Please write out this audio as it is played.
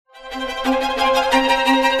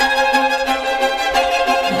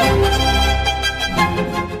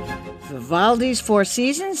Aldi's Four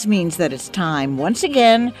Seasons means that it's time once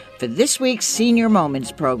again for this week's Senior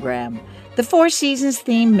Moments program. The Four Seasons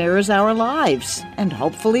theme mirrors our lives, and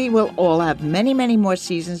hopefully we'll all have many, many more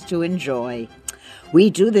seasons to enjoy. We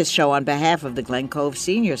do this show on behalf of the Glen Cove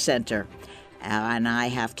Senior Center. And I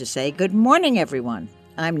have to say good morning, everyone.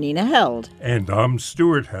 I'm Nina Held. And I'm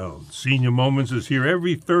Stuart Held. Senior Moments is here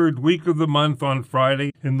every third week of the month on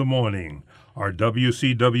Friday in the morning. Our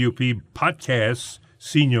WCWP podcasts,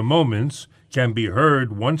 Senior Moments, can be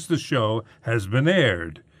heard once the show has been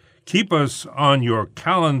aired. Keep us on your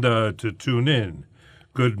calendar to tune in.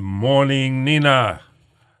 Good morning, Nina.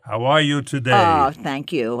 How are you today? Oh,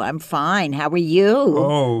 thank you. I'm fine. How are you?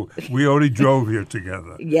 Oh, we already drove here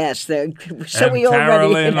together. Yes, so and we already...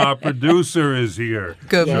 Carolyn, our producer, is here.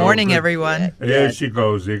 Good morning, everyone. There she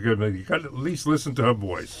goes. You got to at least listen to her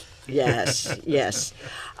voice. Yes, yes.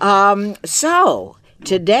 So...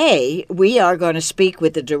 Today, we are going to speak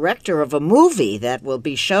with the director of a movie that will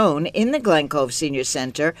be shown in the Glen Cove Senior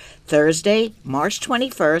Center Thursday, March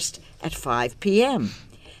 21st at 5 p.m.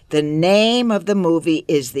 The name of the movie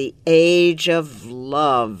is The Age of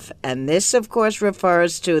Love, and this, of course,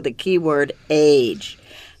 refers to the keyword age.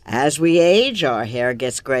 As we age, our hair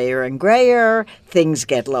gets grayer and grayer, things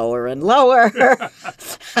get lower and lower,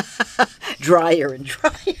 drier and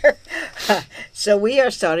drier. So we are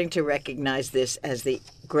starting to recognize this as the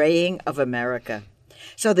graying of America.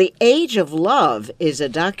 So The Age of Love is a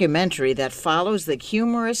documentary that follows the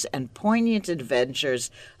humorous and poignant adventures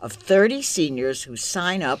of 30 seniors who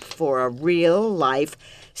sign up for a real-life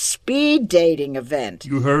speed dating event.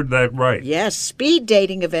 You heard that right. Yes, speed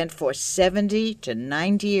dating event for 70 to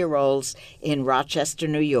 90-year-olds in Rochester,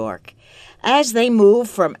 New York. As they move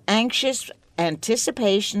from anxious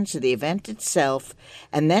anticipation to the event itself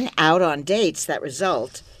and then out on dates that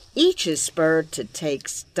result, each is spurred to take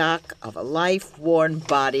stock of a life-worn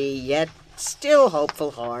body yet still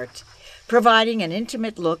hopeful heart, providing an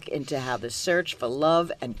intimate look into how the search for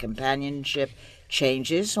love and companionship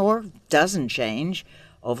changes or doesn't change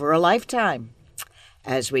over a lifetime.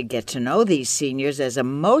 As we get to know these seniors as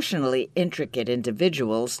emotionally intricate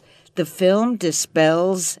individuals, the film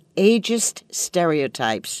dispels ageist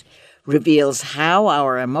stereotypes, reveals how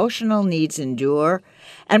our emotional needs endure,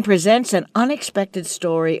 and presents an unexpected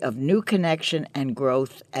story of new connection and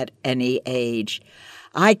growth at any age.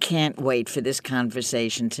 I can't wait for this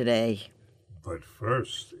conversation today. But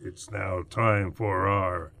first, it's now time for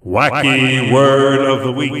our Wacky Word of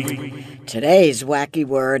the Week. Today's wacky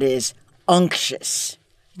word is unctuous.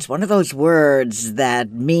 It's one of those words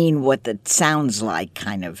that mean what it sounds like,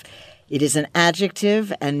 kind of. It is an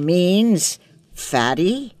adjective and means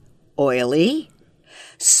fatty, oily,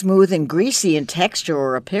 smooth and greasy in texture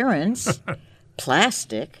or appearance,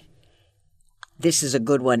 plastic. This is a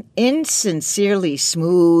good one. Insincerely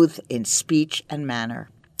smooth in speech and manner.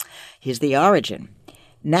 Here's the origin.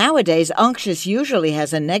 Nowadays, unctuous usually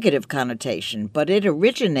has a negative connotation, but it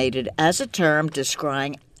originated as a term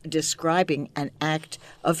describing an act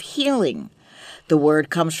of healing. The word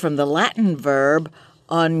comes from the Latin verb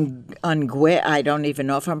unguere, I don't even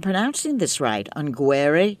know if I'm pronouncing this right,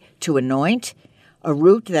 unguere, to anoint, a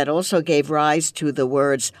root that also gave rise to the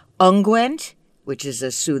words unguent, which is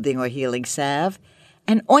a soothing or healing salve,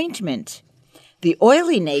 and ointment. The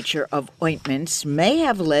oily nature of ointments may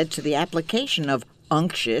have led to the application of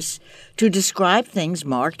unctuous to describe things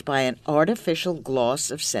marked by an artificial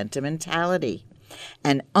gloss of sentimentality.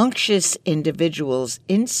 An unctuous individual's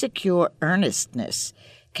insecure earnestness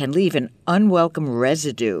can leave an unwelcome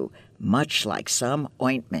residue, much like some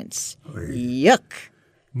ointments. Yuck!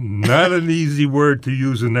 Not an easy word to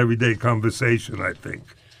use in everyday conversation, I think.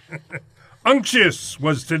 Unctuous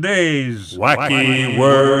was today's Wacky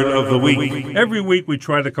Word of the Week. Every week we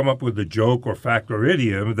try to come up with a joke or fact or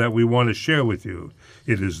idiom that we want to share with you.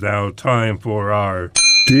 It is now time for our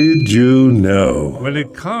Did You Know?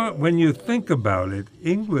 When you think about it,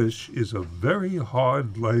 English is a very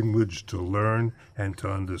hard language to learn and to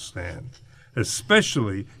understand,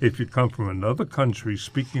 especially if you come from another country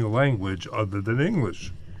speaking a language other than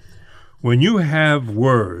English. When you have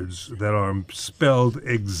words that are spelled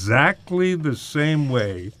exactly the same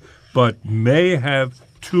way, but may have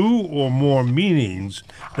two or more meanings,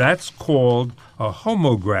 that's called a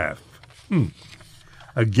homograph.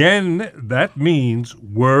 Again, that means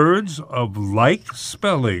words of like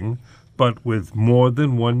spelling, but with more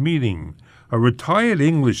than one meaning. A retired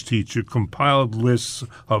English teacher compiled lists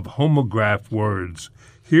of homograph words.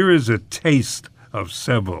 Here is a taste of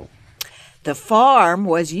several. The farm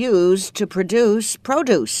was used to produce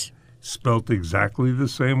produce. Spelt exactly the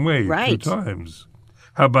same way Right. 2 times.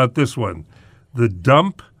 How about this one? The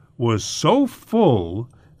dump was so full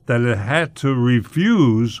that it had to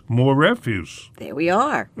refuse more refuse. There we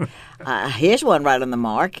are. Here's one right on the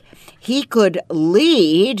mark. He could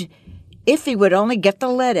lead if he would only get the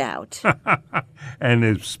lead out. And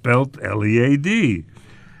it's spelt Lead.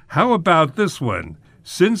 How about this one?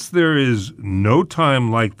 Since there is no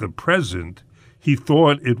time like the present, he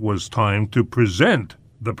thought it was time to present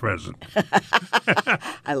the present.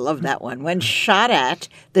 I love that one. When shot at,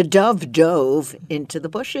 the dove dove into the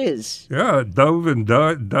bushes. Yeah, Dove and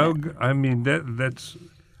Doug. I mean, that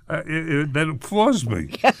floors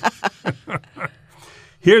me.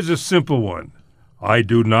 Here's a simple one. I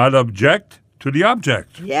do not object to the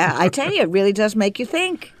object. Yeah, I tell you, it really does make you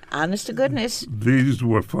think. Honest to goodness. These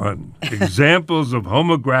were fun. Examples of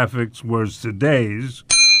homographics was today's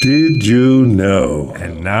Did You Know?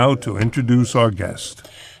 And now to introduce our guest.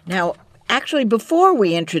 Now, actually, before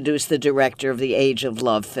we introduce the director of the Age of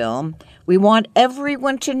Love film, we want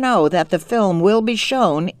everyone to know that the film will be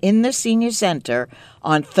shown in the Senior Center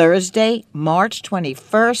on Thursday, March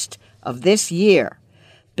 21st of this year.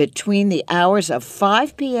 Between the hours of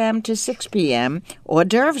 5 p.m. to 6 p.m., hors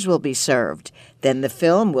d'oeuvres will be served. Then the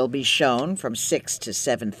film will be shown from 6 to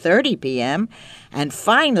 7:30 p.m. And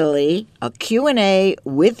finally, a Q&A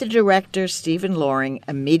with the director, Stephen Loring,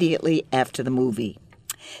 immediately after the movie.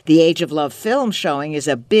 The Age of Love film showing is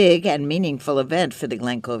a big and meaningful event for the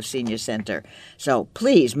Glen Cove Senior Center. So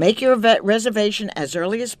please make your reservation as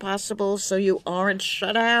early as possible so you aren't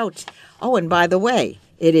shut out. Oh, and by the way,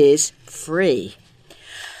 it is free.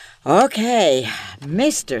 Okay,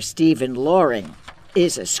 Mr. Stephen Loring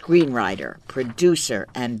is a screenwriter, producer,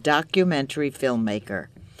 and documentary filmmaker.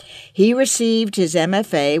 He received his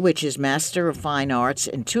MFA, which is Master of Fine Arts,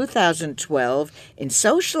 in 2012 in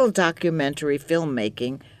social documentary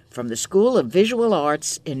filmmaking from the School of Visual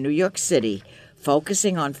Arts in New York City,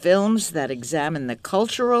 focusing on films that examine the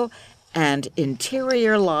cultural and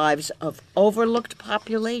interior lives of overlooked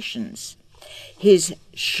populations. His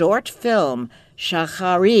short film,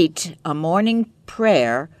 Shacharit, A Morning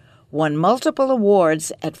Prayer, won multiple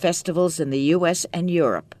awards at festivals in the U.S. and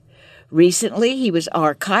Europe. Recently, he was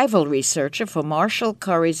archival researcher for Marshall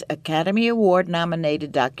Curry's Academy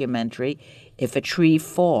Award-nominated documentary, If a Tree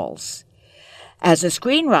Falls. As a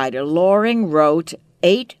screenwriter, Loring wrote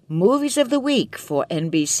 8 movies of the week for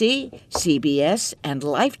NBC, CBS, and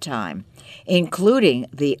Lifetime, including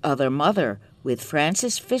The Other Mother with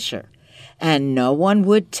Frances Fisher and No One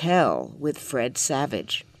Would Tell with Fred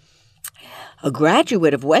Savage. A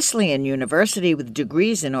graduate of Wesleyan University with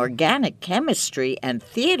degrees in organic chemistry and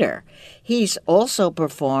theater, he's also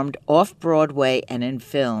performed off-Broadway and in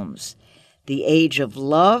films. The Age of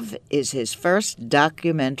Love is his first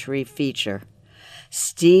documentary feature.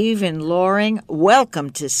 Stephen Loring,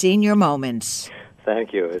 welcome to Senior Moments.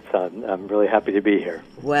 Thank you. I'm really happy to be here.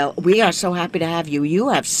 Well, we are so happy to have you. You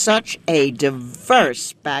have such a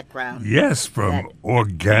diverse background. Yes, from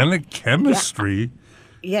organic chemistry.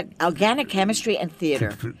 Yeah, organic chemistry and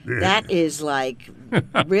theater. That is like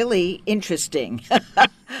really interesting.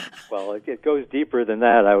 Well, it goes deeper than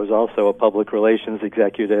that. I was also a public relations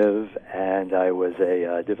executive, and I was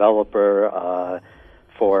a developer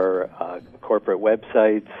for corporate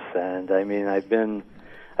websites. And I mean, I've been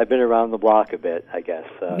around the block a bit, I guess,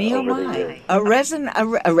 over the years. A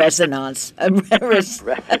resonance,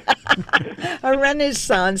 a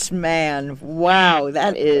Renaissance man. Wow,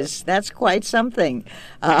 that's quite something.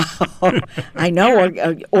 I know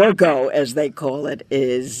orgo, as they call it,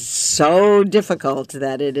 is so difficult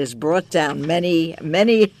that it has brought down many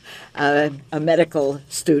a medical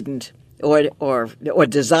student. Or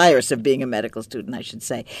desirous of being a medical student, I should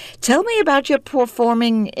say. Tell me about your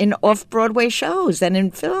performing in off-Broadway shows and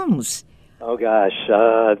in films. Oh, gosh.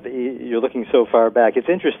 You're looking so far back. It's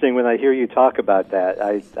interesting when I hear you talk about that.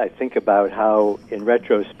 I think about how, in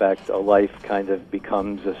retrospect, a life kind of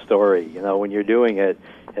becomes a story. You know, when you're doing it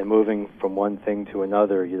and moving from one thing to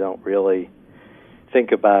another, you don't really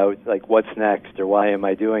think about, like, what's next or why am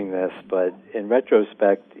I doing this? But in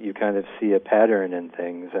retrospect, you kind of see a pattern in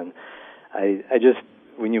things. And I just,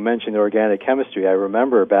 when you mentioned organic chemistry, I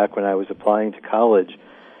remember back when I was applying to college,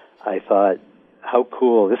 I thought, how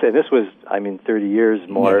cool. This was, 30 years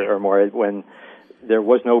or more, when there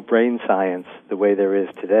was no brain science the way there is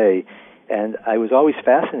today. And I was always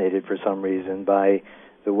fascinated for some reason by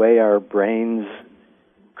the way our brains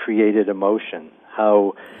created emotion,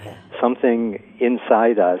 how something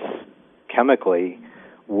inside us chemically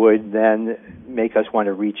would then make us want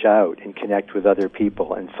to reach out and connect with other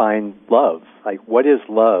people and find love. Like, what is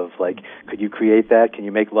love? Like, could you create that? Can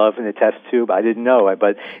you make love in a test tube? I didn't know,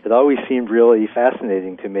 but it always seemed really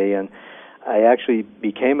fascinating to me. And I actually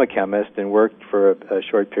became a chemist and worked for a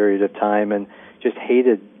short period of time and just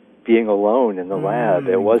hated being alone in the lab.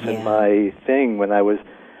 It wasn't my thing when I was,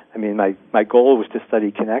 my goal was to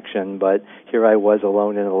study connection, but here I was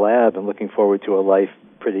alone in a lab and looking forward to a life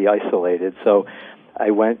pretty isolated. So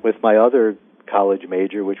I went with my other college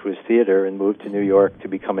major, which was theater, and moved to New York to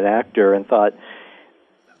become an actor, and thought,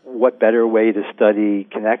 what better way to study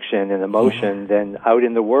connection and emotion than out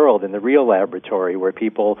in the world, in the real laboratory, where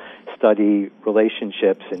people study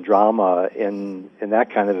relationships and drama in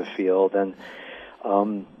that kind of a field. And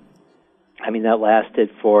that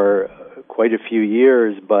lasted for quite a few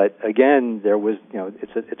years, but again, there was,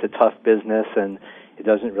 it's a tough business, and it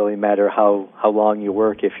doesn't really matter how long you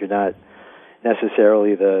work if you're not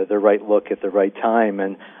necessarily the right look at the right time.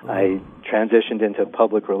 And I transitioned into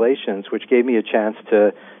public relations, which gave me a chance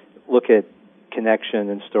to look at connection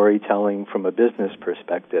and storytelling from a business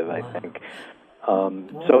perspective, I think.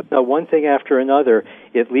 So one thing after another,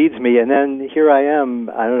 it leads me, and then here I am,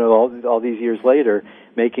 I don't know, all these years later,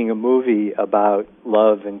 making a movie about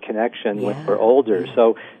love and connection when we're older.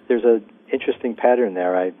 So there's an interesting pattern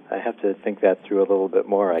there. I have to think that through a little bit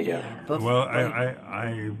more, I guess. Well,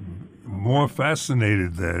 I'm more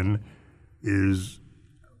fascinated then is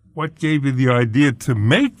what gave you the idea to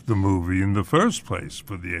make the movie in the first place,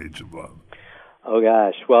 For the Age of Love? Oh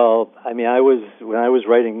gosh, well, when I was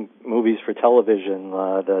writing movies for television,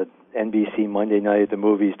 the NBC Monday Night at the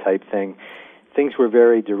Movies type thing, things were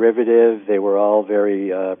very derivative. They were all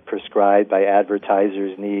very prescribed by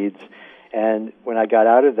advertisers' needs. And when I got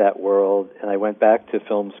out of that world and I went back to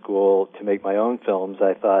film school to make my own films,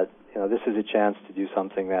 I thought, this is a chance to do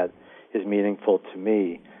something that is meaningful to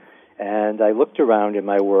me. And I looked around in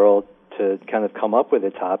my world to kind of come up with a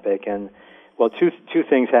topic, and two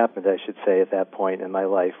things happened, I should say, at that point in my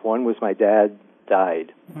life. One was my dad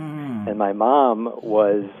died, and my mom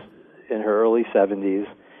was in her early 70s,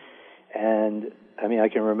 and I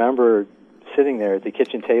can remember sitting there at the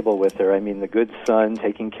kitchen table with her, the good son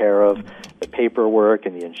taking care of the paperwork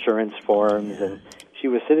and the insurance forms, and she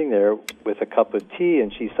was sitting there with a cup of tea,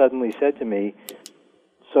 and she suddenly said to me,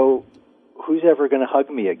 "So who's ever going to hug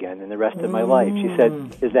me again in the rest of my life?" She said,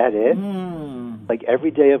 "Is that it?" Like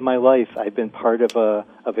every day of my life, I've been part of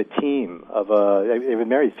a team. I've been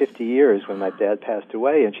married 50 years when my dad passed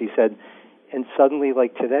away, and she said, and suddenly,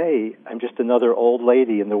 like today, I'm just another old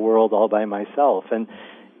lady in the world all by myself. And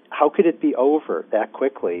how could it be over that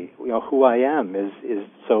quickly? Who I am is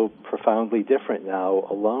so profoundly different now,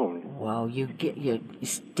 alone. Wow,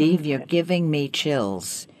 Steve, you're giving me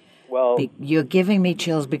chills. Well, you're giving me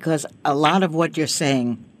chills because a lot of what you're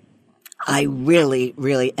saying, I really,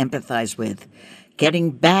 really empathize with.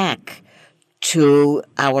 Getting back to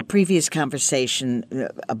our previous conversation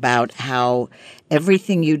about how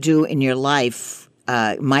everything you do in your life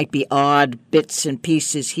might be odd bits and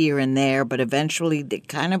pieces here and there, but eventually they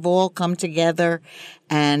kind of all come together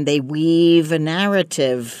and they weave a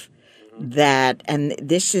narrative and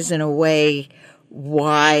this is in a way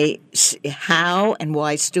how and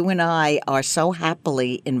why Stu and I are so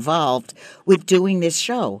happily involved with doing this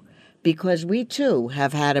show, because we too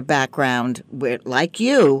have had a background where, like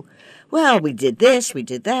you, we did this, we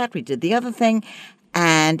did that, we did the other thing,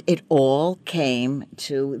 and it all came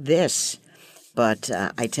to this. But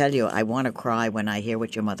I tell you, I want to cry when I hear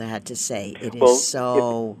what your mother had to say. It is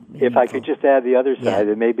so meaningful. If I could just add the other side,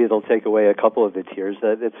 and maybe it'll take away a couple of the tears.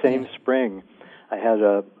 That same spring, I had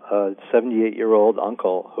a 78-year-old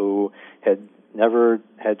uncle who had never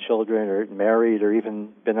had children or married or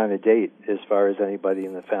even been on a date as far as anybody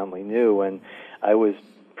in the family knew, and I was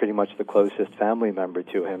pretty much the closest family member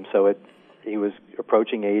to him. So he was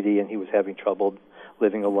approaching 80, and he was having trouble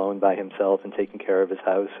living alone by himself and taking care of his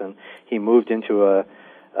house, and he moved into a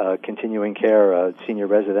continuing care, a senior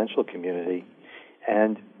residential community.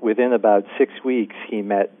 And within about 6 weeks, he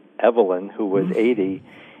met Evelyn, who was 80,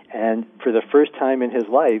 and for the first time in his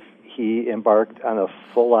life, he embarked on a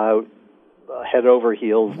full-out,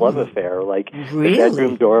 head-over-heels love affair. Like, really? The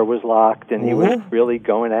bedroom door was locked, and he was really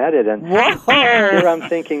going at it. And here I'm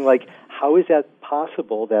thinking, like, how is that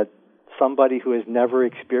possible that somebody who has never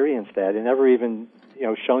experienced that and never even,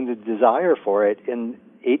 shown the desire for it in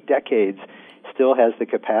 8 decades still has the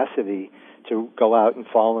capacity to go out and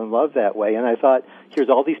fall in love that way? And I thought, here's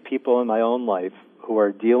all these people in my own life who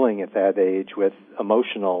are dealing at that age with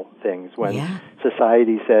emotional things when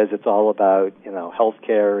society says it's all about, health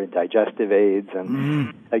care and digestive aids,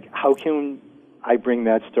 and like, how can I bring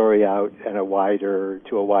that story out to a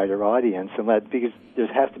wider audience, and because there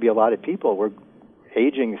has to be a lot of people. We're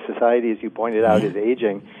aging, society, as you pointed out, is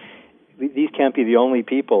aging. These can't be the only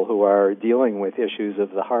people who are dealing with issues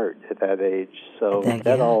of the heart at that age. So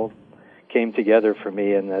that all came together for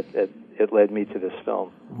me, and that it led me to this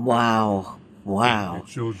film. Wow. Wow. It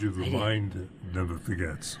shows you the mind never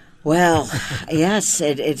forgets. Well, yes,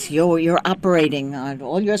 it's you're operating on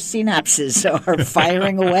all your synapses are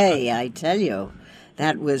firing away. I tell you,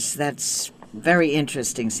 that's very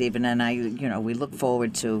interesting, Stephen, and we look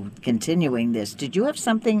forward to continuing this. Did you have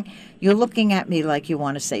something? You're looking at me like you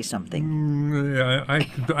want to say something.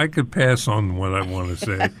 I could pass on what I want to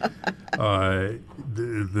say.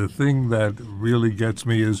 The thing that really gets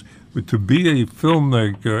me is to be a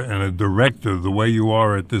filmmaker and a director the way you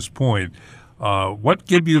are at this point. What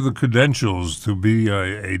gave you the credentials to be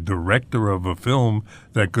a director of a film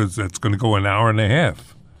that's going to go an hour and a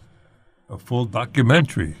half, a full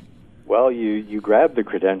documentary? Well, you grabbed the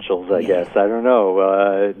credentials, I guess. I don't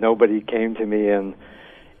know. Nobody came to me, and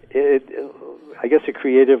I guess a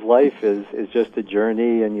creative life is just a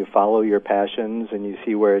journey, and you follow your passions, and you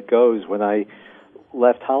see where it goes. When I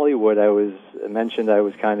left Hollywood, I was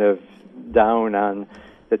kind of down on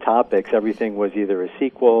the topics. Everything was either a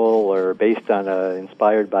sequel or based on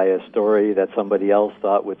inspired by a story that somebody else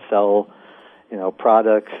thought would sell,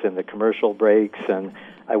 products and the commercial breaks. And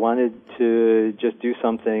I wanted to just do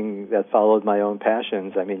something that followed my own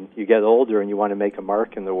passions. I mean, you get older and you want to make a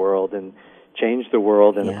mark in the world and change the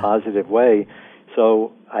world in a positive way.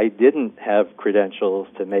 So I didn't have credentials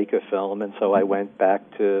to make a film, and so I went back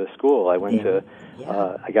to school. I went to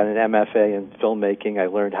I got an MFA in filmmaking. I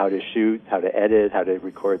learned how to shoot, how to edit, how to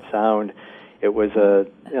record sound. It was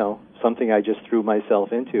something I just threw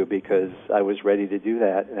myself into because I was ready to do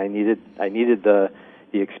that, and I needed the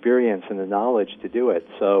experience and the knowledge to do it.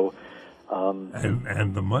 So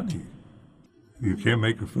and the money. You can't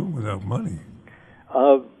make a film without money.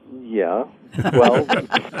 Yeah. Well,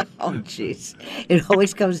 oh, jeez. It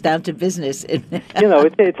always comes down to business. It's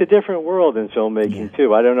a different world in filmmaking,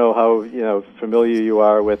 too. I don't know how, familiar you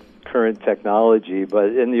are with current technology, but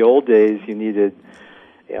in the old days, you needed,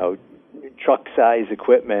 truck-size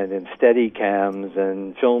equipment and steady cams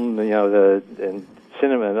and film, and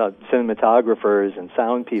cinematographers and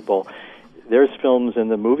sound people. There's films in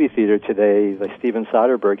the movie theater today. Like Steven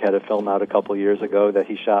Soderbergh had a film out a couple years ago that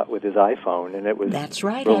he shot with his iPhone, and it was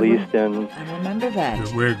released in. I remember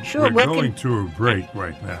that. We're going to a break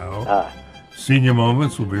right now. Senior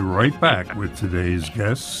Moments will be right back with today's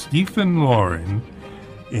guest, Stephen Loring,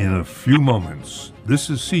 in a few moments. This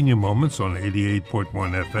is Senior Moments on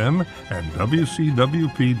 88.1 FM and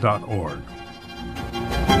WCWP.org.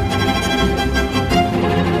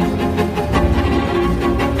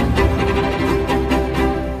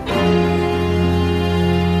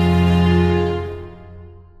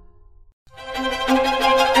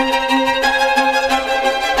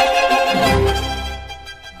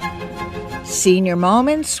 Senior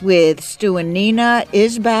Moments with Stu and Nina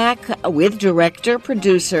is back with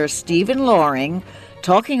director-producer Stephen Loring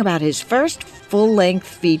talking about his first full-length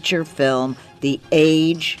feature film, The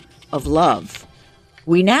Age of Love.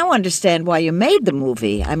 We now understand why you made the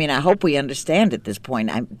movie. I mean, I hope we understand at this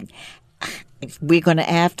point. We're going to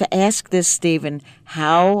have to ask this, Stephen,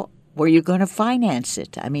 how were you going to finance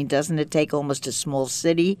it? I mean, doesn't it take almost a small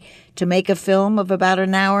city to make a film of about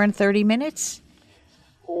an hour and 30 minutes?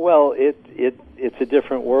 Well, it's a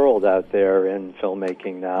different world out there in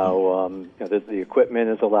filmmaking now. The equipment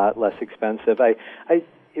is a lot less expensive.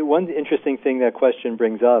 One interesting thing that question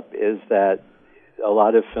brings up is that a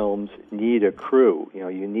lot of films need a crew.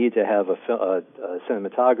 You need to have a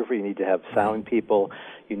cinematographer. You need to have sound people.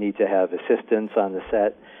 You need to have assistants on the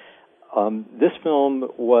set. This film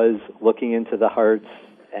was looking into the hearts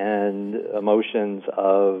and emotions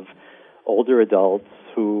of older adults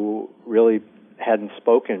who really hadn't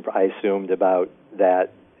spoken, I assumed, about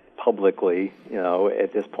that publicly,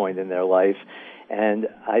 at this point in their life. And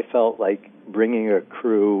I felt like bringing a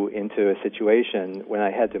crew into a situation when I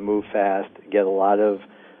had to move fast, get a lot of,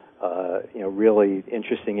 really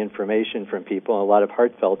interesting information from people, and a lot of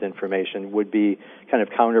heartfelt information would be kind of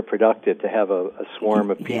counterproductive to have a swarm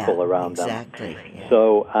of people around them. Exactly. Yeah.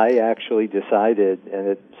 So I actually decided, and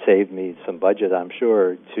it saved me some budget, I'm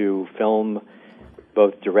sure, to film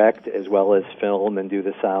both direct as well as film and do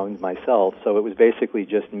the sound myself. So it was basically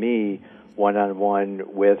just me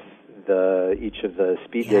one-on-one with each of the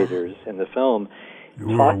speed daters in the film,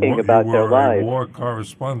 talking about their lives. You were a war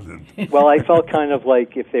correspondent. Well, I felt kind of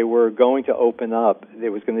like if they were going to open up, it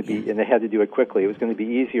was going to be, and they had to do it quickly, it was going to be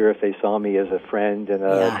easier if they saw me as a friend and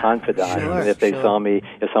a confidant, and if they saw me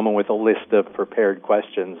as someone with a list of prepared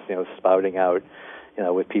questions, spouting out,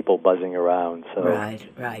 with people buzzing around. So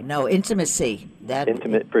Right. No, intimacy.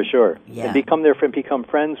 Intimate for sure. Yeah. And become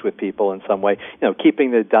friends with people in some way. Keeping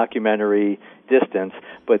the documentary distance,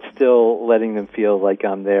 but still letting them feel like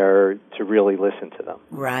I'm there to really listen to them.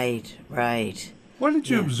 Right. What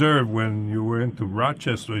did you observe when you were into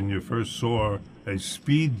Rochester and you first saw a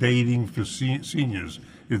speed dating for seniors?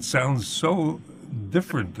 It sounds so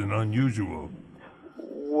different and unusual.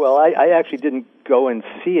 Well, I actually didn't go and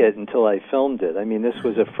see it until I filmed it. I mean, this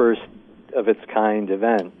was a first of its kind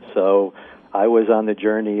event, so I was on the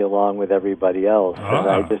journey along with everybody else, and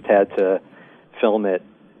I just had to film it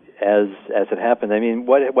as it happened. I mean,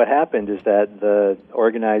 what happened is that the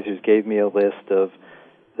organizers gave me a list of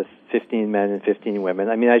the 15 men and 15 women.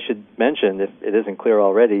 I mean, I should mention, if it isn't clear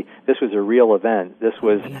already, this was a real event. This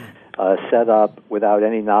was set up without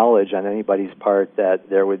any knowledge on anybody's part that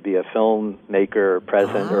there would be a filmmaker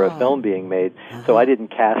present or a film being made. So I didn't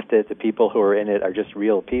cast it. The people who are in it are just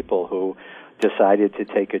real people who decided to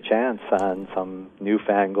take a chance on some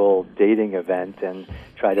newfangled dating event and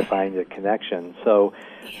try to find a connection. So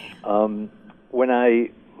when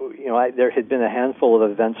there had been a handful of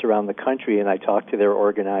events around the country, and I talked to their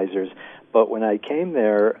organizers. But when I came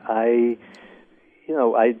there, I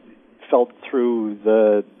felt through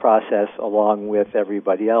the process along with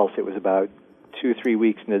everybody else. It was about 2-3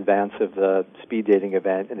 weeks in advance of the speed dating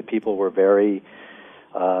event, and the people were very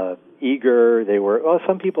eager. They were,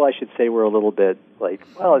 some people I should say were a little bit like,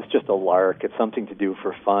 well, it's just a lark. It's something to do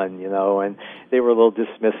for fun, and they were a little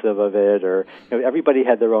dismissive of it, or everybody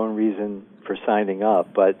had their own reason for signing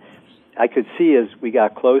up. But I could see as we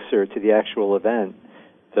got closer to the actual event,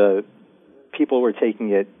 the people were taking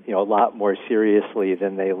it, a lot more seriously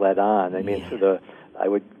than they let on. I mean, I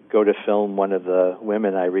would go to film one of the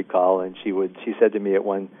women I recall, and she said to me at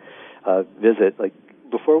one visit, like,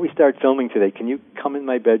 before we start filming today, can you come in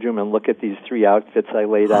my bedroom and look at these 3 outfits I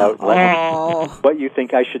laid out? What you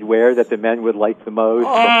think I should wear that the men would like the most?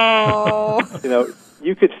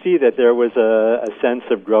 You could see that there was a sense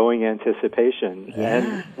of growing anticipation. Yeah.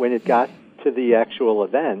 And when it got to the actual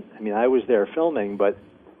event, I mean, I was there filming, but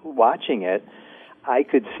watching it, I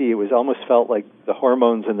could see it almost felt like the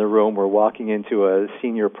hormones in the room were walking into a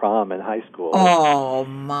senior prom in high school. Oh,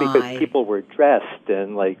 my. Because people were dressed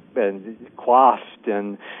and coiffed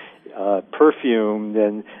and perfumed,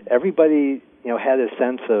 and everybody, had a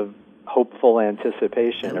sense of hopeful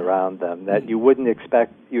anticipation around them that you wouldn't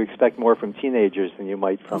expect. You expect more from teenagers than you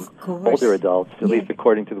might from older adults, at least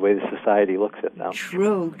according to the way the society looks at them.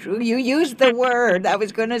 True. You used the word. I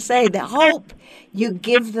was going to say, the hope. You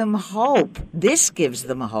give them hope. This gives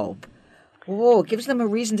them hope. Oh, it gives them a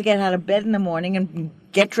reason to get out of bed in the morning and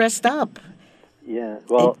get dressed up. Yeah,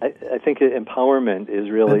 well, I think empowerment is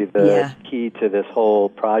really the key to this whole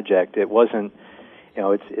project. It wasn't,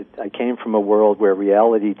 I came from a world where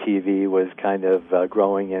reality TV was kind of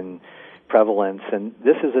growing in prevalence, and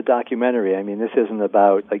this is a documentary. I mean, this isn't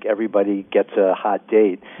about, everybody gets a hot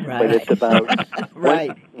date, but it's about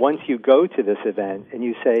once you go to this event and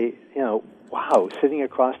you say, wow, sitting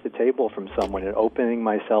across the table from someone and opening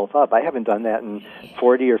myself up. I haven't done that in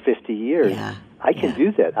 40 or 50 years. Yeah. I can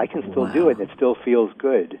do that. I can still do it, and it still feels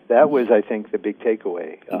good. That was, I think, the big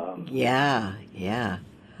takeaway. Yeah.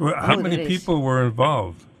 Well, how many people were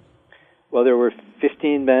involved? Well, there were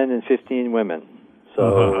 15 men and 15 women.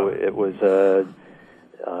 So it was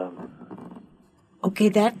Okay,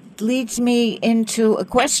 that leads me into a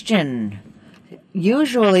question.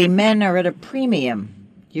 Usually men are at a premium.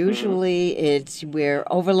 Usually we're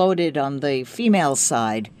overloaded on the female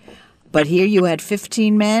side. But here you had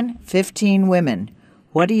 15 men, 15 women.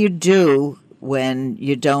 What do you do when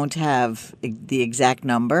you don't have the exact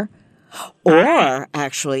number? Or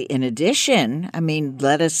actually, in addition, I mean,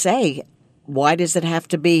 let us say, why does it have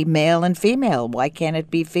to be male and female? Why can't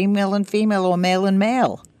it be female and female or male and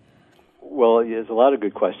male? Well, there's a lot of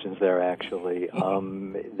good questions there, actually.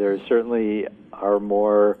 There certainly are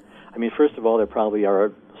more. I mean, first of all, there probably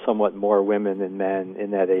are somewhat more women than men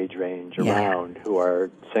in that age range around who are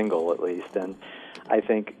single, at least. And I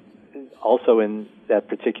think also in that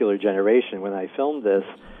particular generation, when I filmed this,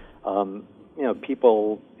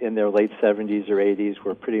 people in their late 70s or 80s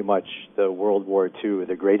were pretty much the World War II,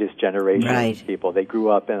 the greatest generation of people. They grew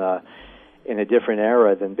up in a different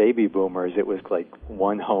era than baby boomers. It was like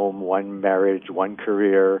one home, one marriage, one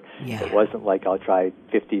career. Yeah. It wasn't like I'll try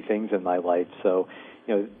 50 things in my life. So,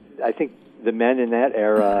 I think the men in that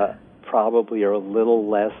era probably are a little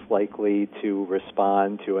less likely to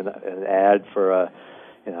respond to an ad for a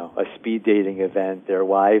speed dating event. Their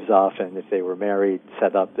wives often, if they were married,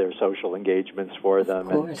 set up their social engagements for them,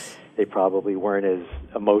 and they probably weren't as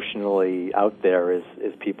emotionally out there as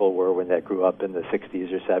people were when they grew up in the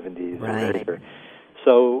 60s or 70s. Right. Or later.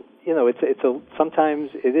 So, sometimes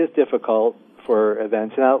it is difficult for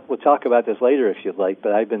events, and we'll talk about this later if you'd like,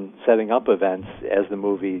 but I've been setting up events as the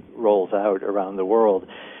movie rolls out around the world,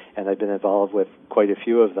 and I've been involved with quite a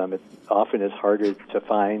few of them. It often is harder to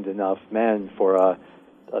find enough men for a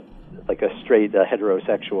straight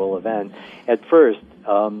heterosexual event. At first,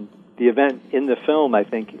 the event in the film, I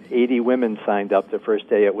think 80 women signed up the first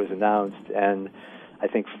day it was announced, and I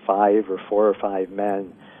think 4 or 5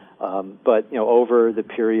 men. But over the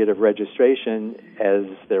period of registration, as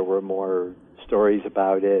there were more stories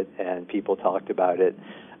about it and people talked about it,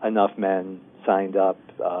 enough men signed up,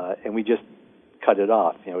 and we just cut it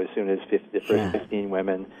off. As soon as the first 15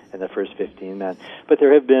 women and the first 15 men. But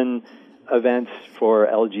there have been events for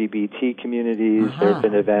LGBT communities. There have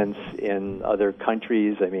been events in other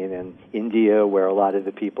countries. I mean, in India, where a lot of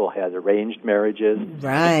the people had arranged marriages.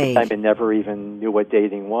 Right. At the time, and never even knew what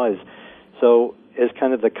dating was. So as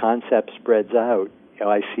kind of the concept spreads out,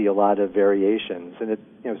 I see a lot of variations. And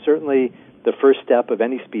certainly the first step of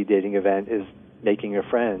any speed dating event is making a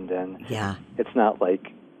friend. And it's not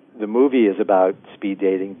like the movie is about speed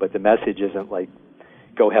dating, but the message isn't like,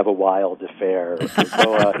 go have a wild affair, or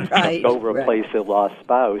go replace a lost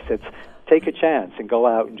spouse. It's take a chance and go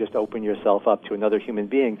out and just open yourself up to another human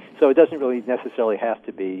being. So it doesn't really necessarily have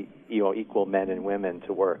to be equal men and women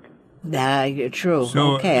to work. True.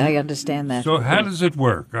 So, okay, I understand that. So how does it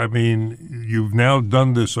work? I mean, you've now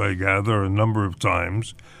done this, I gather, a number of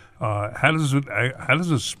times. How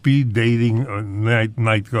does a speed dating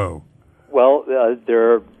night go? Well,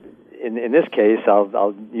 there are. In this case,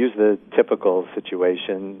 I'll use the typical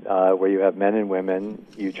situation where you have men and women.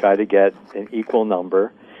 You try to get an equal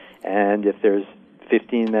number, and if there's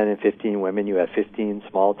 15 men and 15 women, you have 15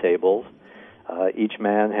 small tables. Each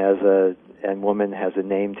man and woman has a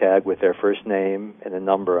name tag with their first name and a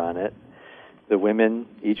number on it.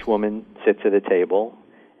 Each woman sits at a table,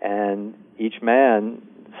 and each man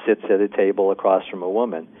sits at a table across from a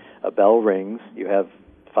woman. A bell rings. You have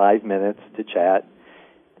 5 minutes to chat.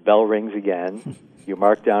 Bell rings again. You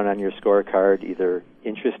mark down on your scorecard either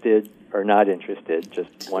interested or not interested,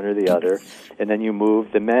 just one or the other, and then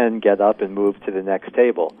the men get up and move to the next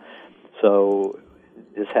table. So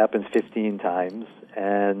this happens 15 times,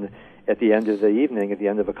 and at the end of the evening, at the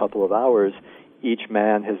end of a couple of hours, each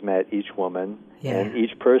man has met each woman, and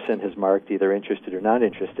each person has marked either interested or not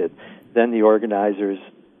interested. Then the organizers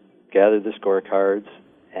gather the scorecards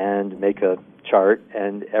and make a chart,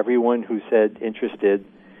 and everyone who said interested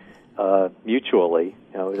mutually,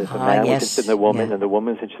 if the man was interested in the woman and the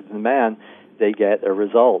woman's interested in the man, they get a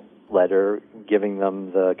result letter giving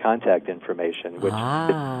them the contact information, which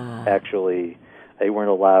actually they weren't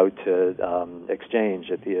allowed to exchange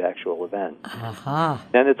at the actual event.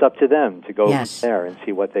 Then it's up to them to go from there and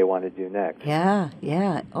see what they want to do next. Yeah.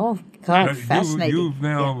 Oh, God, fascinating. You've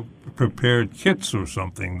now prepared kits or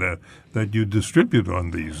something that you distribute on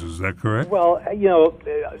these. Is that correct? Well,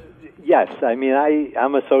 yes. I mean,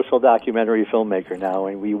 I'm a social documentary filmmaker now,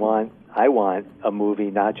 and I want a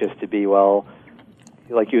movie not just to be, well,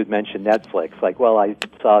 like you had mentioned, Netflix. Like, well, I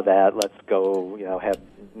saw that. Let's go,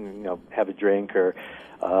 have a drink, or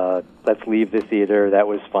let's leave the theater. That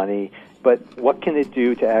was funny. But what can it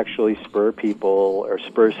do to actually spur people or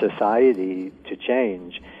spur society to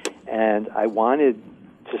change? And I wanted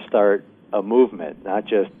to start a movement, not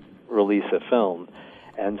just release a film.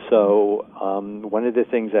 And so one of the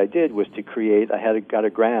things I did was to got a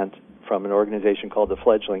grant from an organization called the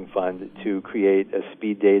Fledgling Fund to create a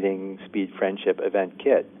speed dating, speed friendship event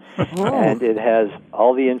kit. And it has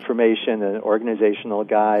all the information, an organizational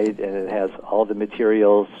guide, and it has all the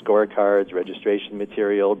materials, scorecards, registration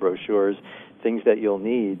material, brochures, things that you'll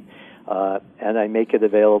need. And I make it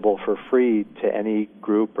available for free to any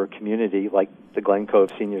group or community, like the Glen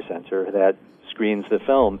Cove Senior Center, that screens the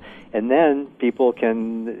film. And then people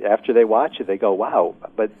can, after they watch it, they go, wow,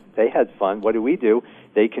 but they had fun. What do we do?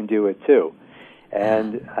 They can do it too.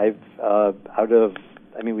 And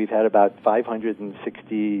we've had about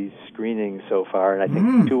 560 screenings so far, and I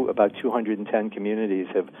think about 210 communities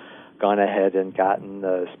have gone ahead and gotten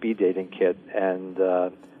the speed dating kit, and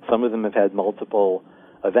some of them have had multiple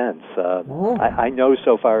events. I know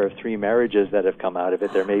so far of 3 marriages that have come out of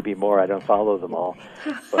it. There may be more. I don't follow them all.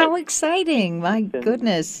 How exciting! My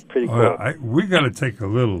goodness. Pretty cool. We got to take a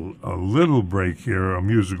little break here, a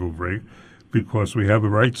musical break, because we have the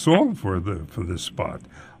right song for this spot.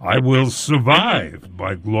 "I Will Survive"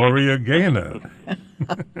 by Gloria Gaynor.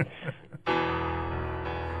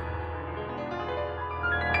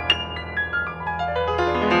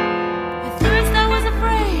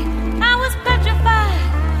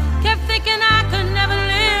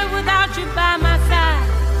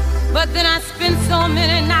 But then I spent so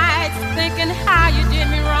many nights thinking how you did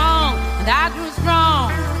me wrong, and I grew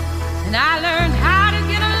strong, and I learned how to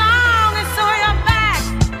get along. And so you're back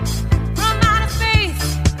from outer space,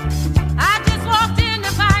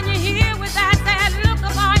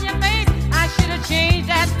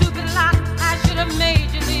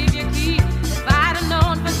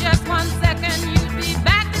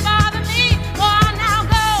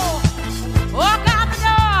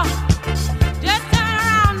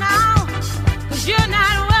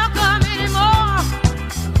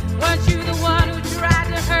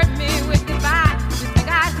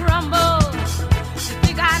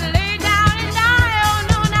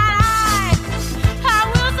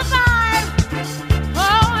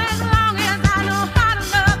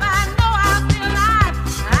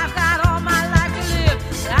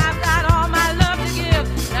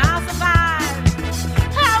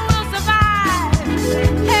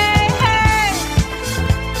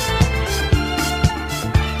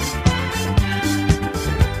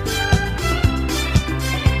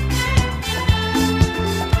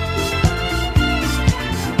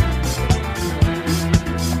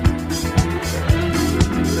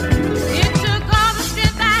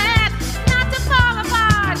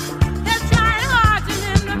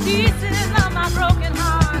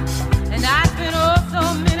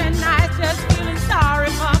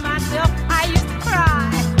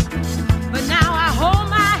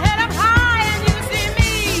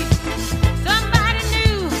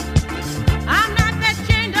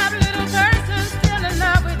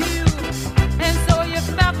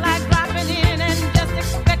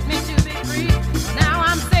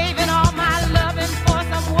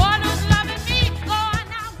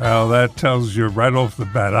 that tells you right off the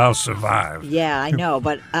bat, I'll survive. Yeah, I know.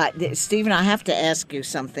 But, Stephen, I have to ask you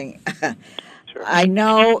something. Sure. I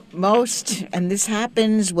know most, and this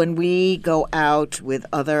happens when we go out with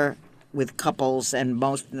couples, and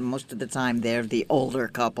most of the time they're the older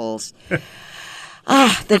couples.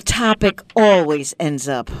 The topic always ends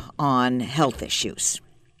up on health issues.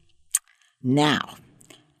 Now,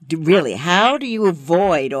 really, how do you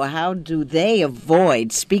avoid, or how do they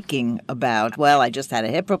avoid speaking about, well, I just had a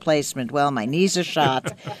hip replacement, well, my knees are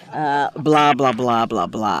shot, blah, blah, blah, blah,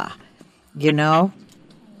 blah. You know?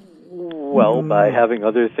 Well, by having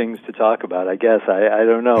other things to talk about, I guess. I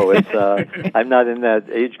don't know. It's I'm not in that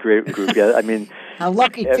age group yet. I mean, how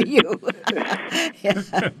lucky for you.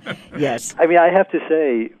 Yes. I mean, I have to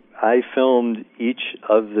say, I filmed each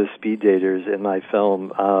of the speed daters in my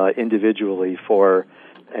film individually for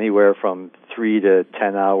anywhere from 3 to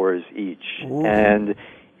 10 hours each. Ooh. And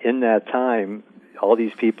in that time, all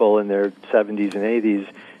these people in their 70s and 80s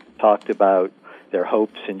talked about their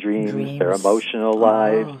hopes and dreams. Their emotional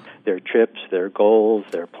lives, their trips, their goals,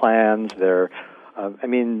 their plans, they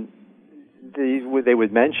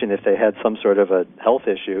would mention if they had some sort of a health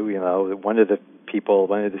issue. You know, one of the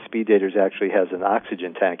speed daters actually has an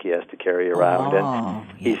oxygen tank he has to carry around.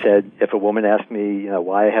 He said, if a woman asked me,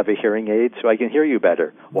 why I have a hearing aid, so I can hear you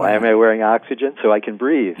better. Why am I wearing oxygen? So I can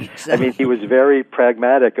breathe. Exactly. I mean, he was very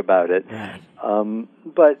pragmatic about it. Right.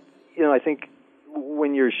 But, I think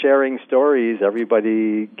when you're sharing stories,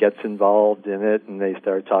 everybody gets involved in it, and they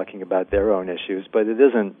start talking about their own issues. But it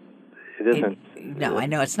isn't. No, I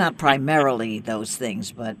know it's not primarily those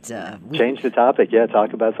things, but change the topic. Yeah,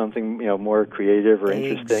 talk about something more creative or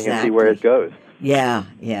interesting, and see where it goes. Yeah,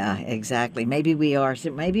 exactly. Maybe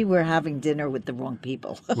we're having dinner with the wrong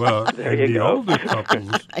people. Well, the older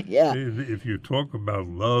couples, yeah. If you talk about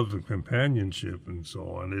love and companionship and so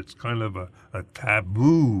on, it's kind of a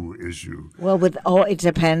taboo issue. Well, it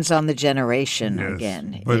depends on the generation. Yes.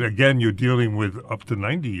 Again. But again, you're dealing with up to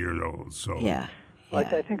 90-year-olds. So yeah. Well,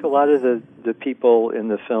 I think a lot of the people in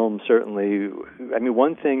the film certainly, I mean,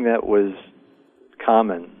 one thing that was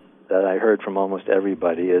common that I heard from almost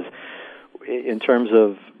everybody is, in terms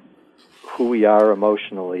of who we are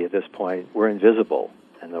emotionally at this point, we're invisible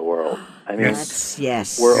in the world. I mean,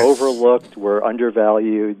 we're overlooked, we're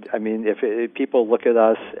undervalued. I mean, if people look at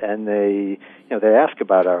us and they ask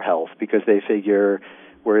about our health because they figure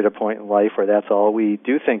we're at a point in life where that's all we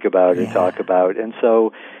do think about or talk about. And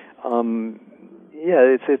so,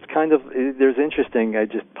 it's kind of, there's interesting, I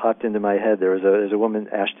just popped into my head, there's a woman,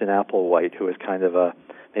 Ashton Applewhite, who is kind of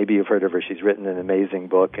maybe you've heard of her, she's written an amazing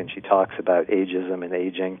book, and she talks about ageism and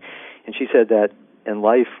aging. And she said that in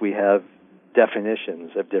life we have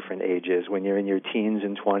definitions of different ages. When you're in your teens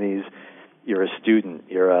and 20s, you're a student,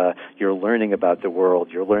 you're learning about the world,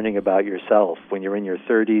 you're learning about yourself. When you're in your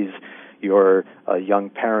 30s, you're a young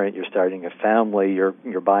parent, you're starting a family, you're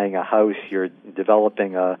buying a house, you're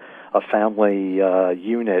developing a family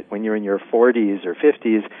unit. When you're in your 40s or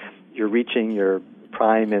 50s, you're reaching your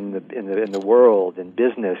prime in the world, in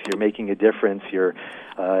business. You're making a difference. You're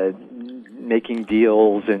making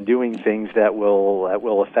deals and doing things that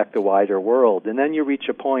will affect the wider world. And then you reach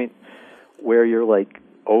a point where you're like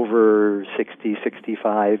over 60,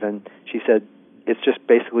 65, and she said it's just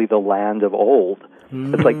basically the land of old.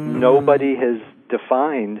 It's like nobody has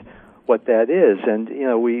defined what that is. And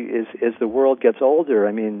as the world gets older,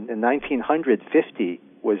 I mean, in 1900, 50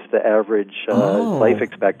 was the average life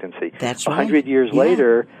expectancy. That's right. 100 years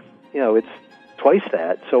later, it's twice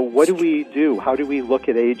that. So what do we do? How do we look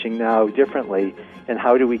at aging now differently, and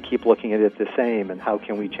how do we keep looking at it the same, and how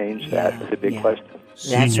can we change that? It's a big question.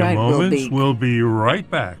 That's Senior right. Moments will be right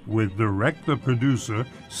back with director-producer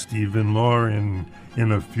Stephen Loring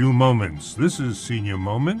in a few moments. This is Senior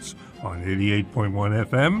Moments on 88.1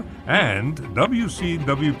 FM and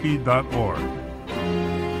WCWP.org.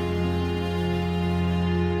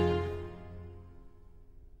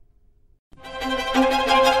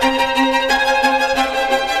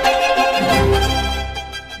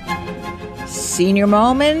 Senior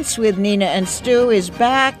Moments with Nina and Stu is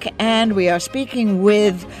back, and we are speaking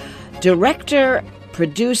with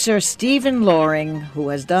director-producer Stephen Loring, who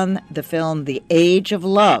has done the film The Age of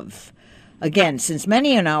Love. Again, since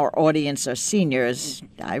many in our audience are seniors,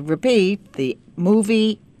 I repeat, the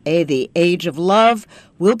movie The Age of Love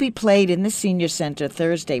will be played in the Senior Center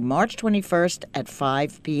Thursday, March 21st at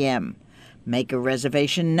 5 p.m. Make a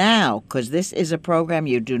reservation now, because this is a program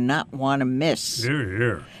you do not want to miss. Hear,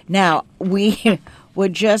 hear. Now, we were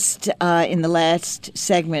just in the last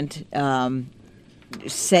segment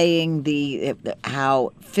saying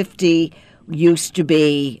how 50 used to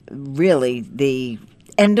be really the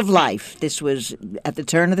end of life. This was at the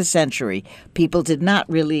turn of the century. People did not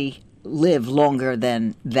really live longer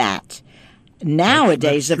than that.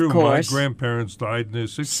 Nowadays, That's true. of course, My grandparents died in their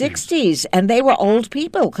 60s. 60s, and they were old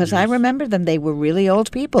people because I remember them. They were really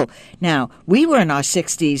old people. Now, we were in our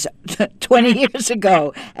 60s 20 years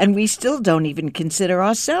ago, and we still don't even consider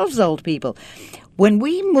ourselves old people. When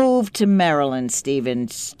we moved to Maryland, Stephen,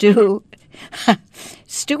 Stu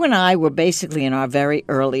and I were basically in our very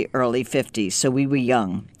early 50s, so we were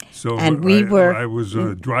young. So and I was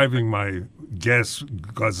driving my gas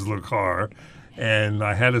guzzler car, and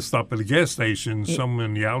I had to stop at a gas station somewhere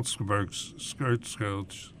in the outskirts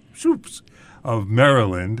of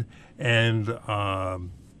Maryland, and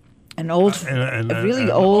an old, a really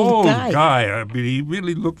old guy. I mean, he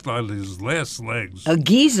really looked on his last legs. A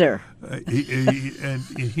geezer. And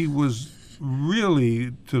he was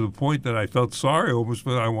really to the point that I felt sorry almost,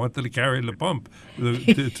 but I wanted to carry the pump to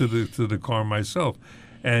the car myself.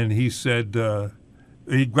 And he said,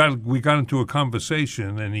 we got into a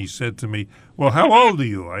conversation, and he said to me, "Well, how old are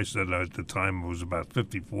you?" I said at the time I was about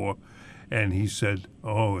 54. And he said,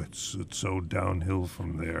 "Oh, it's so downhill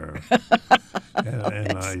from there."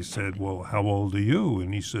 and I said, "Well, how old are you?"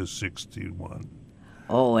 And he says, 61.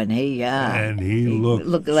 Oh, and he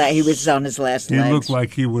looked like he was on his last legs. He looked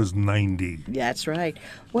like he was 90. That's right.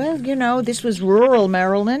 Well, this was rural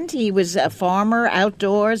Maryland. He was a farmer,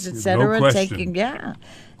 outdoors, etc. No question.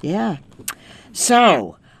 Yeah.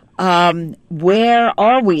 So, where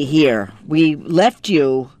are we here? We left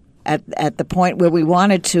you at the point where we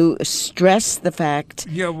wanted to stress the fact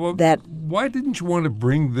that... Why didn't you want to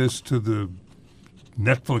bring this to the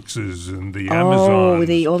Netflixes and the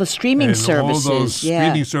Amazons? All the streaming services. All those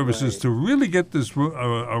streaming services to really get this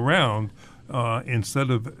around instead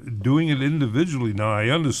of doing it individually. Now, I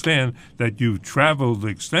understand that you've traveled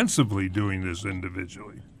extensively doing this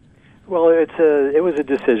individually. Well, it was a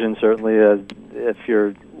decision, certainly. If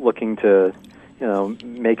you're looking to,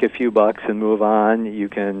 make a few bucks and move on, you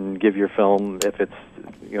can give your film, if it's,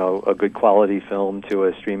 a good quality film, to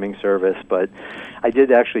a streaming service. But I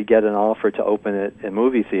did actually get an offer to open it in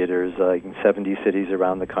movie theaters, like in 70 cities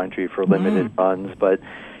around the country for limited funds. But,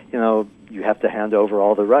 you have to hand over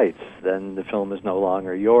all the rights. Then the film is no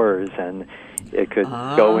longer yours, and it could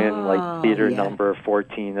go in like theater number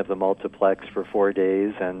 14 of the multiplex for 4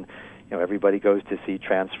 days, and everybody goes to see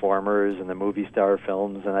Transformers and the movie star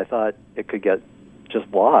films, and I thought it could get just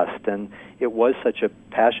lost. And it was such a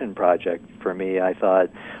passion project for me. I thought,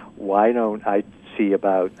 why don't I see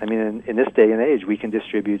about, in this day and age, we can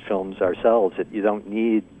distribute films ourselves. You don't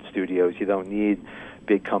need studios. You don't need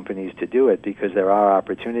big companies to do it, because there are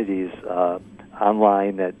opportunities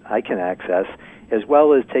online that I can access, as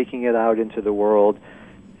well as taking it out into the world,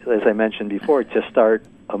 as I mentioned before, to start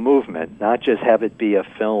a movement, not just have it be a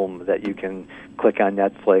film that you can click on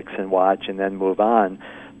Netflix and watch and then move on,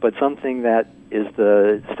 but something that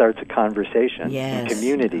starts a conversation in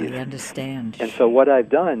communities. I understand. And so what I've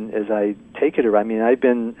done is I take it around. I've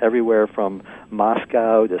been everywhere from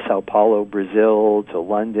Moscow to Sao Paulo, Brazil, to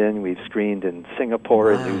London. We've screened in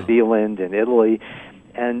Singapore and New Zealand and Italy.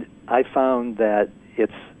 And I found that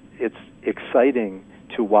it's exciting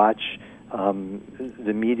to watch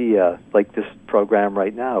the media, like this program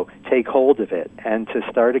right now, take hold of it and to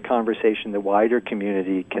start a conversation the wider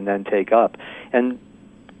community can then take up. And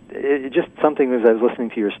it just something, as I was listening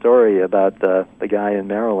to your story about the guy in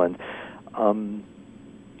Maryland,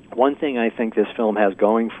 one thing I think this film has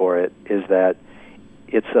going for it is that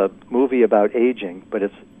it's a movie about aging, but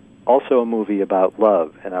it's also a movie about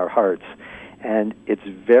love and our hearts. And it's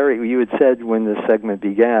you had said when this segment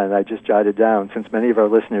began, I just jotted down, since many of our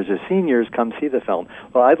listeners are seniors, come see the film.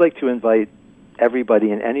 Well, I'd like to invite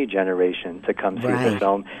everybody in any generation to come see the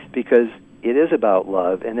film, because it is about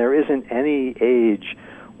love, and there isn't any age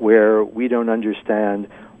where we don't understand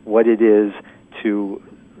what it is to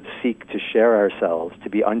seek to share ourselves, to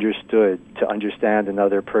be understood, to understand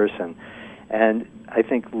another person. And I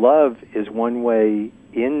think love is one way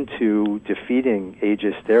into defeating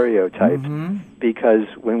ageist stereotypes, because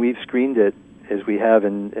when we've screened it, as we have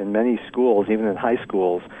in many schools, even in high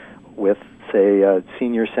schools, with, say, a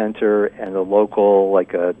senior center and a local,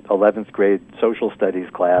 like a 11th grade social studies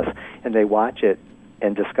class, and they watch it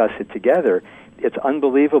and discuss it together, it's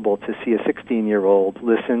unbelievable to see a 16-year-old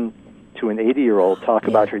listen to an 80-year-old talk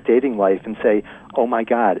about her dating life and say, "Oh my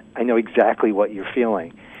God, I know exactly what you're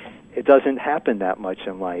feeling." It doesn't happen that much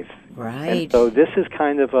in life. Right. And so this is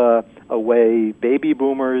kind of a way baby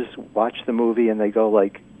boomers watch the movie and they go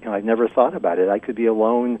like, I've never thought about it. I could be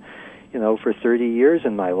alone, for 30 years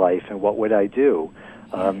in my life, and what would I do?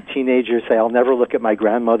 Teenagers say, I'll never look at my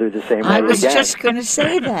grandmother the same way I was again. just going to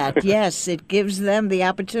say that. Yes, it gives them the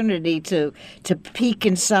opportunity to peek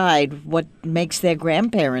inside what makes their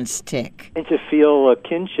grandparents tick. And to feel a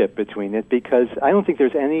kinship between it, because I don't think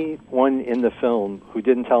there's anyone in the film who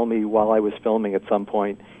didn't tell me while I was filming at some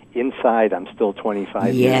point, inside I'm still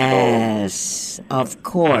 25 years old. Yes, of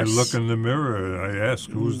course. I look in the mirror and I ask,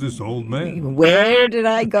 who's this old man? Where did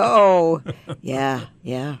I go? Yeah.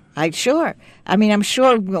 I'm sure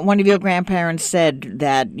one of your grandparents said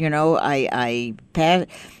that,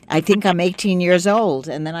 I think I'm 18 years old,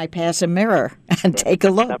 and then I pass a mirror and take a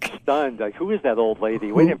look. I'm stunned. Like, who is that old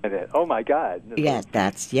lady? Wait a minute. Oh, my God. Yeah,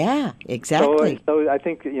 exactly. So I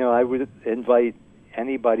think, I would invite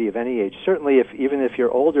anybody of any age, certainly even if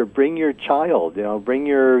you're older, bring your child, bring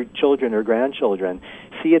your children or grandchildren,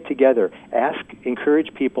 see it together.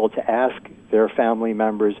 Encourage people to ask their family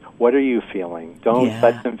members, what are you feeling? Don't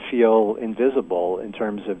let them feel invisible in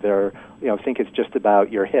terms of their, think it's just about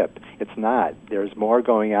your hip. It's not. There's more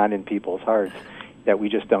going on in people's hearts that we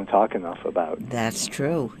just don't talk enough about. That's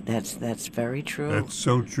true. That's very true. That's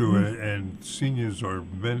so true. And seniors are,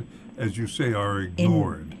 as you say, are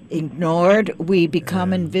ignored. Ignored. We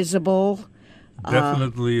become invisible.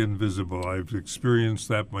 Definitely invisible. I've experienced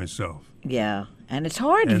that myself. Yeah. And it's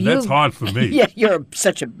hard. And that's hard for me. Yeah, you're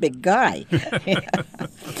such a big guy.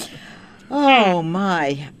 Oh,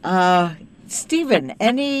 my. Stephen,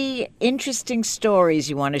 any interesting stories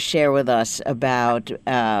you want to share with us about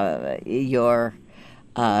your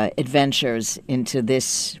adventures into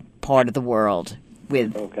this part of the world?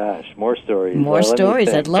 Oh, gosh, more stories. More stories.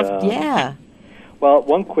 I'd love, yeah. Well,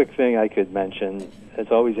 one quick thing I could mention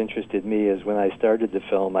that's always interested me is when I started the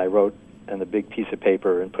film, I wrote on a big piece of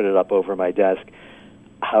paper and put it up over my desk,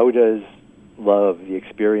 how does love, the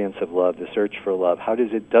experience of love, the search for love,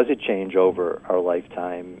 does it change over our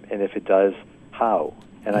lifetime? And if it does, how?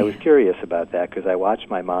 And I was curious about that because I watched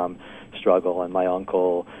my mom struggle and my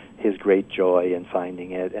uncle, his great joy in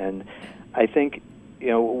finding it. And I think,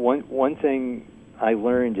 one thing I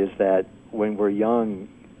learned is that when we're young,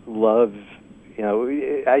 love,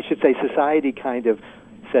 I should say society kind of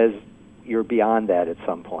says you're beyond that at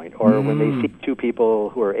some point. Or when they see two people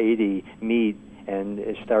who are 80 meet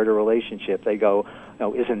and start a relationship, they go,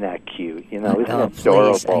 "Oh, isn't that cute? Isn't that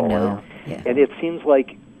adorable?" Please, I know. Yeah. And it seems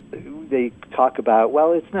like they talk about,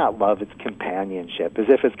 well, it's not love, it's companionship, as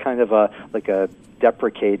if it's kind of a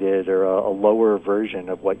deprecated or a lower version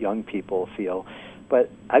of what young people feel. But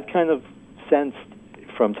I've kind of sensed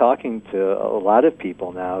from talking to a lot of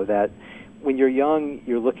people now that when you're young,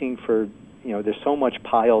 you're looking for, there's so much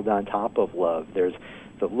piled on top of love. There's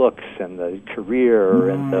the looks and the career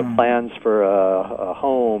and the plans for a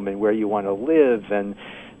home and where you want to live and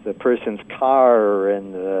the person's car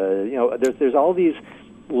and, there's all these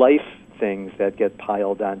life things that get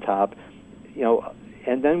piled on top,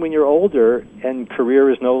 and then when you're older and career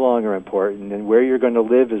is no longer important and where you're going to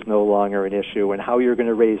live is no longer an issue and how you're going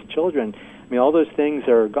to raise children, all those things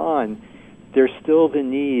are gone. There's still the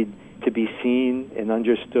need to be seen and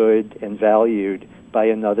understood and valued by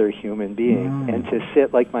another human being. And to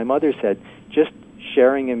sit, like my mother said, just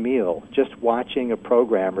sharing a meal, just watching a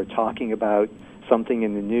program or talking about something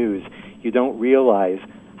in the news, you don't realize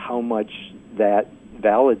how much that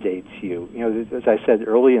validates you. As I said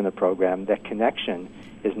early in the program, that connection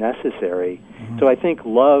is necessary. So I think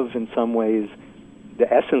love, in some ways,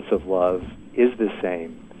 the essence of love is the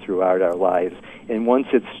same throughout our lives. And once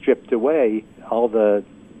it's stripped away, all the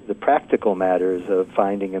practical matters of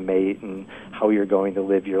finding a mate and how you're going to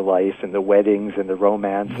live your life and the weddings and the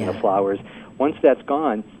romance and the flowers, once that's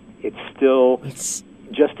gone, it's still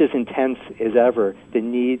just as intense as ever, the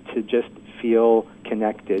need to just feel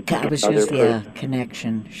connected to another person.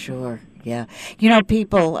 Connection, sure. Yeah.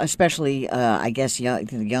 People, especially, I guess, the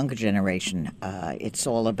younger generation, it's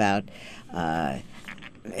all about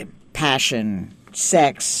passion,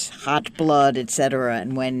 sex, hot blood, etc.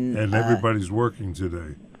 And everybody's working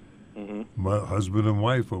today. My husband and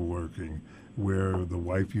wife are working, where the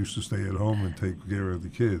wife used to stay at home and take care of the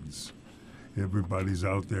kids. Everybody's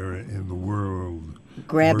out there in the world.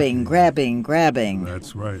 Grabbing.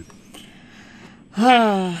 That's right.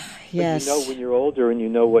 Yes. But when you're older and you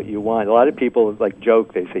know what you want, a lot of people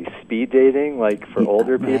joke. They say speed dating, for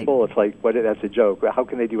older people. It's that's a joke. How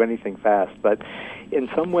can they do anything fast? But in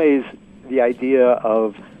some ways, the idea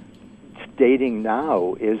of dating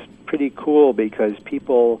now is pretty cool because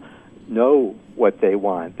people know what they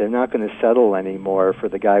want. They're not going to settle anymore for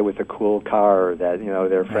the guy with the cool car that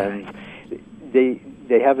their friends. They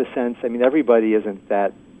have a sense. Everybody isn't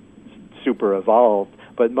that super evolved,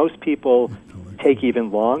 but most people take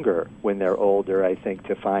even longer when they're older, I think,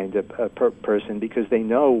 to find a person, because they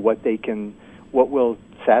know what will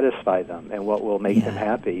satisfy them and what will make them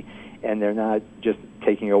happy, and they're not just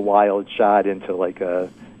taking a wild shot into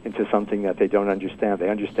into something that they don't understand. They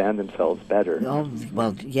understand themselves better. Oh,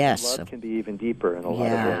 well, yes. Love can be even deeper in a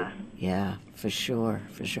lot of ways. Yeah, for sure.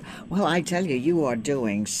 Well, I tell you, you are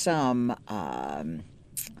doing some.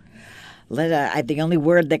 The only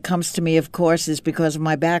word that comes to me, of course, is because of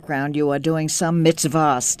my background. You are doing some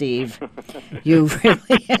mitzvah, Steve. You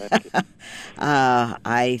really.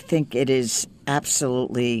 I think it is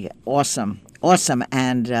absolutely awesome,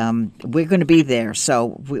 and we're going to be there.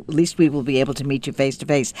 So at least we will be able to meet you face to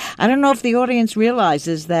face. I don't know if the audience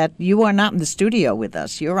realizes that you are not in the studio with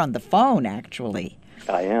us. You're on the phone, actually.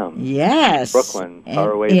 I am. Yes. Brooklyn, far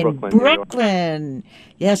away in Brooklyn. Brooklyn.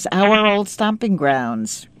 Yes, our old stomping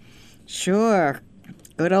grounds. Sure.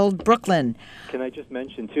 Good old Brooklyn. Can I just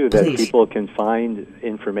mention, too, that people can find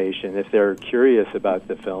information. If they're curious about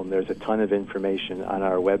the film, there's a ton of information on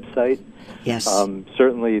our website. Yes.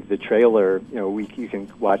 Certainly the trailer, you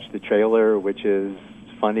can watch the trailer, which is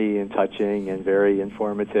funny and touching and very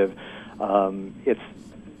informative.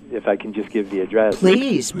 If I can just give the address.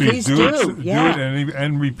 Please do. Yeah. Do it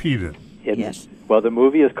and repeat it. Yes. Well, the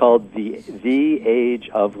movie is called The Age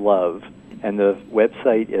of Love, and the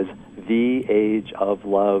website is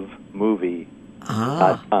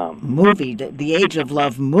theageoflovemovie.com.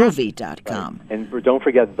 Theageoflovemovie.com. Right. And don't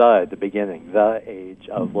forget at the beginning,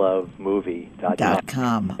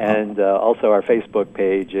 theageoflovemovie.com. And also our Facebook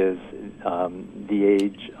page is The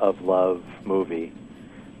Age of Love Movie.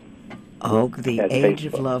 Oh, The Age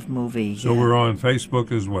of Love Movie. So we're on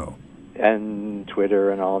Facebook as well. And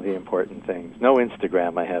Twitter and all the important things. No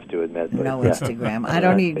Instagram, I have to admit. But no Instagram. I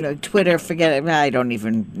don't even Twitter. Forget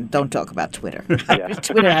it. Don't talk about Twitter. Yeah.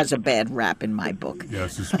 Twitter has a bad rap in my book.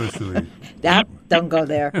 Yes, especially. Don't go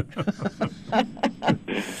there.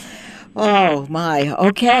 Oh my.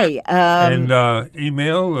 Okay. And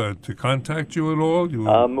email to contact you at all.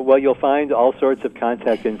 Well, you'll find all sorts of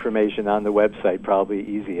contact information on the website. Probably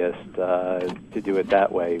easiest to do it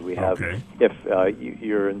that way. We have, if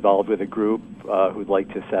you're involved with a group who'd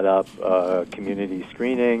like to set up a community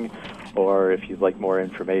screening, or if you'd like more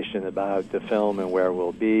information about the film and where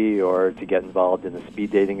we'll be, or to get involved in a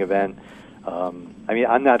speed dating event.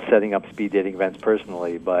 I'm not setting up speed dating events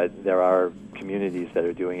personally, but there are communities that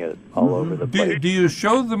are doing it all over the place. Do you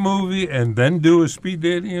show the movie and then do a speed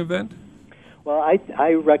dating event? Well,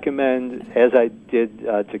 I recommend, as I did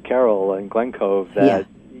to Carol in Glen Cove, that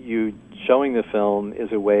you showing the film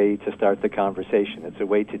is a way to start the conversation. It's a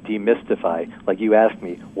way to demystify. Like you asked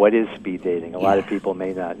me, what is speed dating? A lot of people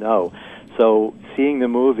may not know. So seeing the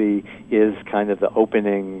movie is kind of the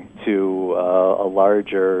opening to a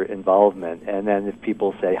larger involvement. And then if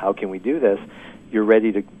people say, how can we do this? You're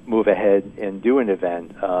ready to move ahead and do an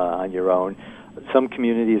event on your own. Some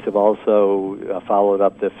communities have also followed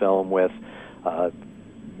up the film with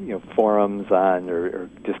forums on or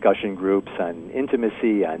discussion groups on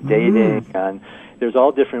intimacy, on dating, there's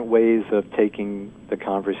all different ways of taking the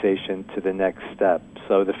conversation to the next step.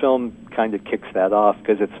 So the film kind of kicks that off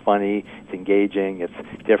because it's funny, it's engaging, it's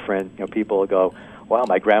different. People will go, wow,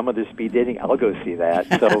 my grandmother's speed dating, I'll go see that.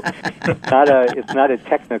 So it's not a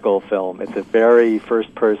technical film. It's a very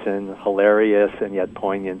first-person, hilarious and yet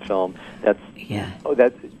poignant film that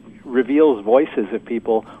reveals voices of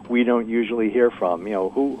people we don't usually hear from.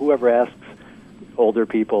 Whoever asks older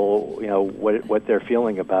people, what they're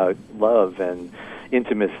feeling about love and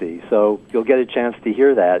intimacy. So you'll get a chance to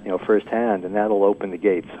hear that, firsthand, and that'll open the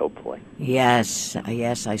gates, hopefully. Yes,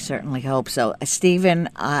 I certainly hope so. Stephen,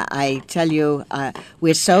 I tell you,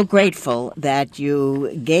 we're so grateful that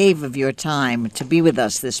you gave of your time to be with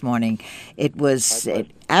us this morning. It was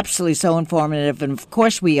absolutely so informative, and of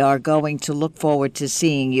course we are going to look forward to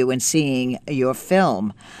seeing you and seeing your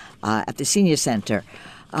film at the Senior Center.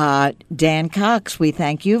 Dan Cox, we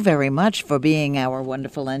thank you very much for being our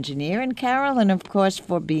wonderful engineer, and Carolyn, of course,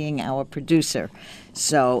 for being our producer.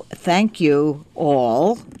 So thank you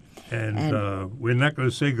all. And we're not going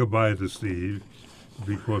to say goodbye to Steve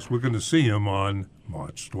because we're going to see him on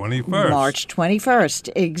March 21st. March 21st,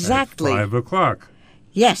 exactly. At 5 o'clock.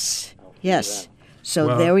 Yes.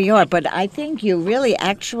 So there we are. But I think you really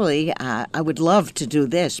actually, I would love to do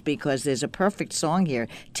this because there's a perfect song here,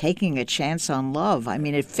 Taking a Chance on Love. I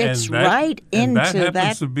mean, it fits right into that. And that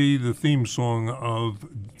happens to be the theme song of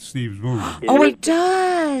Steve's movie. It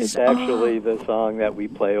does. It's actually the song that we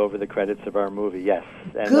play over the credits of our movie, yes.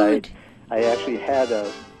 And good. I actually had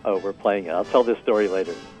we're playing it. I'll tell this story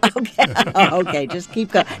later. Okay, just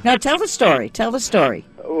keep going. No, tell the story.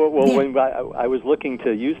 When I was looking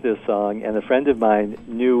to use this song, and a friend of mine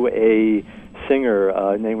knew a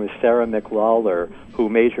singer, name was Sarah McLawler, who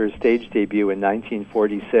made her stage debut in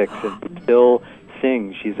 1946 and still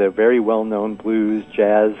sings. She's a very well-known blues,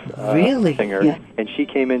 jazz singer. Yeah. And she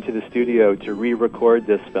came into the studio to re-record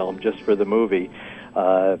this film just for the movie.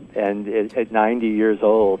 At 90 years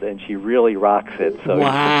old, and she really rocks it. So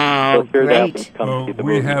wow, great.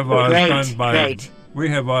 We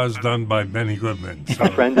have ours done by Benny Goodman. So.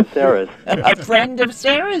 A friend of Sarah's. A friend of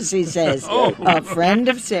Sarah's, he says. A friend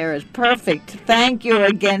of Sarah's. Perfect. Thank you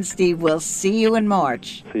again, Steve. We'll see you in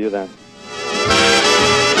March. See you then.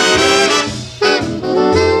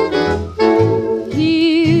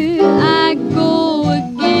 Here I go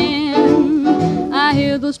again. I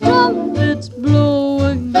hear those trumpets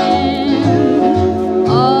blow again.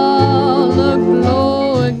 All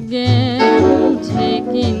aglow again.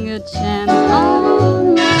 Taking a chance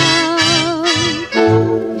on love.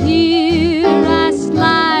 Here I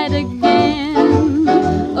slide again.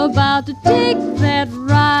 About to take that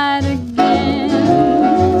ride again.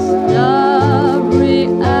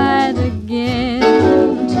 Starry-eyed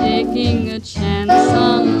again. Taking a chance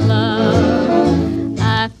on love.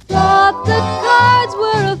 I thought the cards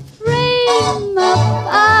were a frame-up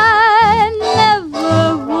I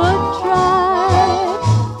never would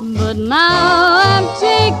try. But now I'm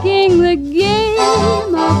taking the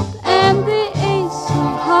game up, and the ace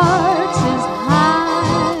of hearts is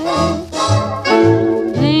high.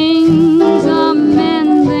 Things are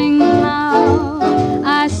mending now.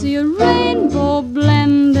 I see a rainbow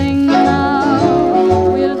blending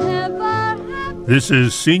now. We'll have our happy. This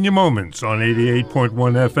is Senior Moments on 88.1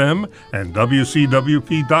 FM and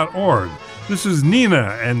WCWP.org. This is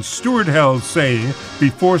Nina and Stuart Held saying,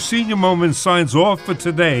 before Senior Moments signs off for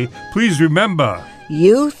today, please remember,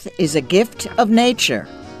 youth is a gift of nature,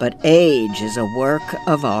 but age is a work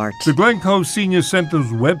of art. The Glen Cove Senior Center's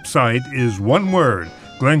website is one word,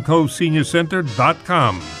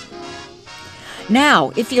 glencoveseniorcenter.com.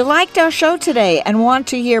 Now, if you liked our show today and want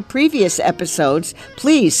to hear previous episodes,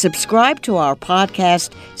 please subscribe to our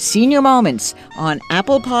podcast, Senior Moments, on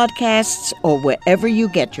Apple Podcasts or wherever you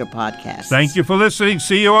get your podcasts. Thank you for listening.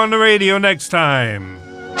 See you on the radio next time.